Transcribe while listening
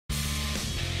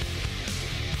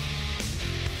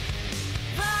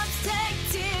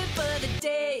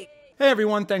Hey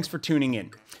everyone, thanks for tuning in.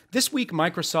 This week,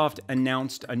 Microsoft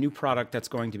announced a new product that's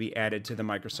going to be added to the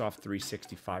Microsoft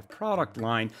 365 product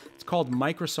line. It's called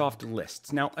Microsoft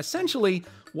Lists. Now, essentially,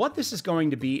 what this is going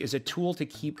to be is a tool to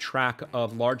keep track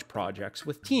of large projects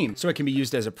with teams. So it can be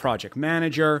used as a project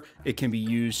manager, it can be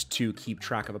used to keep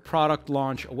track of a product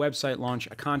launch, a website launch,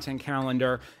 a content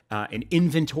calendar, an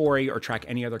inventory, or track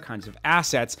any other kinds of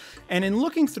assets. And in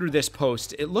looking through this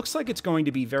post, it looks like it's going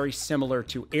to be very similar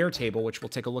to Airtable, which we'll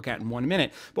take a look at in 1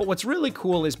 minute. But what's really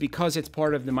cool is because it's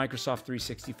part of the Microsoft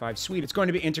 365 suite, it's going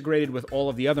to be integrated with all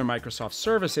of the other Microsoft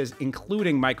services,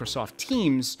 including Microsoft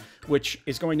Teams, which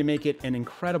is going to make it an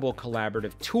incredible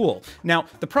collaborative tool. Now,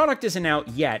 the product isn't out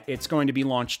yet. It's going to be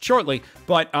launched shortly.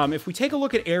 But if we take a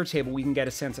look at Airtable, we can get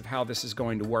a sense of how this is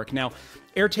going to work. Now,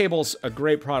 Airtable's a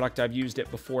great product. I've used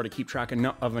it before to keep track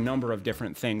of a number of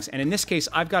different things. And in this case,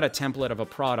 I've got a template of a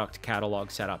product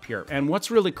catalog set up here. And what's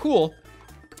really cool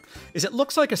is it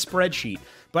looks like a spreadsheet,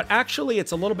 but actually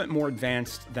it's a little bit more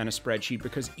advanced than a spreadsheet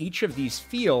because each of these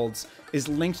fields is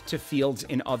linked to fields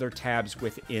in other tabs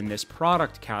within this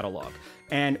product catalog.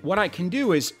 And what I can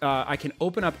do is I can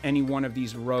open up any one of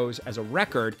these rows as a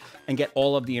record and get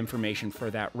all of the information for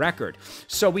that record.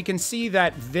 So we can see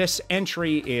that this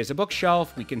entry is a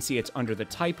bookshelf. We can see it's under the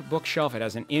type bookshelf. It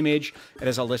has an image. It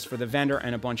has a list for the vendor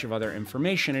and a bunch of other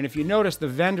information. And if you notice, the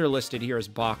vendor listed here is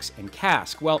Box and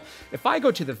Cask. Well, if I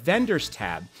go to the Vendors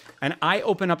tab and I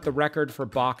open up the record for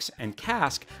Box and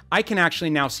Cask, I can actually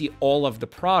now see all of the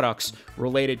products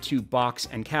related to Box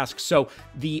and Cask. So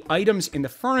the items in the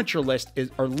furniture list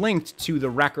are linked to the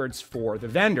records for the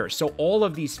vendor. So all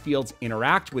of these fields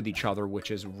interact with each other,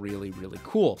 which is really, really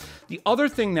cool. The other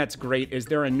thing that's great is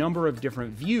there are a number of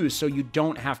different views, so you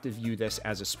don't have to view this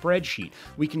as a spreadsheet.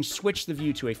 We can switch the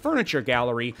view to a furniture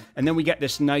gallery, and then we get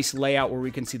this nice layout where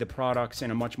we can see the products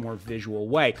in a much more visual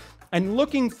way. And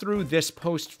looking through this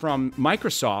post from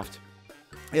Microsoft,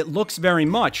 it looks very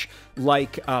much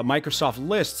like Microsoft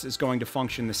Lists is going to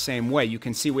function the same way. You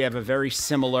can see we have a very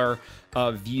similar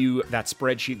view, that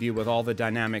spreadsheet view with all the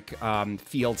dynamic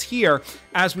fields here.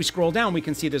 As we scroll down, we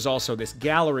can see there's also this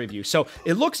gallery view. So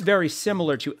it looks very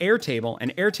similar to Airtable,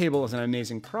 and Airtable is an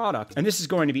amazing product, and this is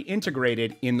going to be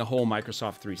integrated in the whole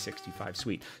Microsoft 365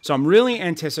 suite. So I'm really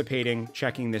anticipating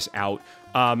checking this out.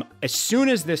 As soon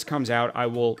as this comes out, I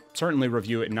will certainly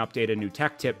review it and update a new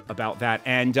tech tip about that.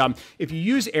 And if you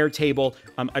use Airtable,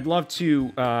 I'd love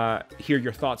to hear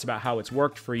your thoughts about how it's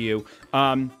worked for you.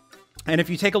 And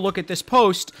if you take a look at this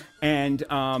post and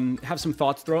have some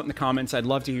thoughts, throw it in the comments. I'd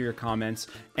love to hear your comments.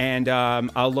 And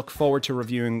I'll look forward to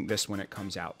reviewing this when it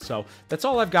comes out. So that's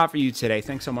all I've got for you today.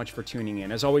 Thanks so much for tuning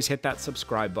in. As always, hit that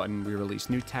subscribe button. We release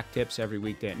new tech tips every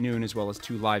weekday at noon, as well as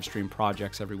 2 live stream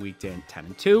projects every weekday at 10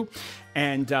 and 2.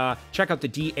 And check out the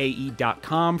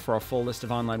DAE.com for a full list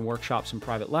of online workshops and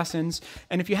private lessons.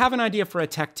 And if you have an idea for a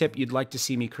tech tip you'd like to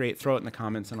see me create, throw it in the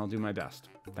comments and I'll do my best.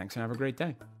 Thanks and have a great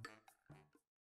day.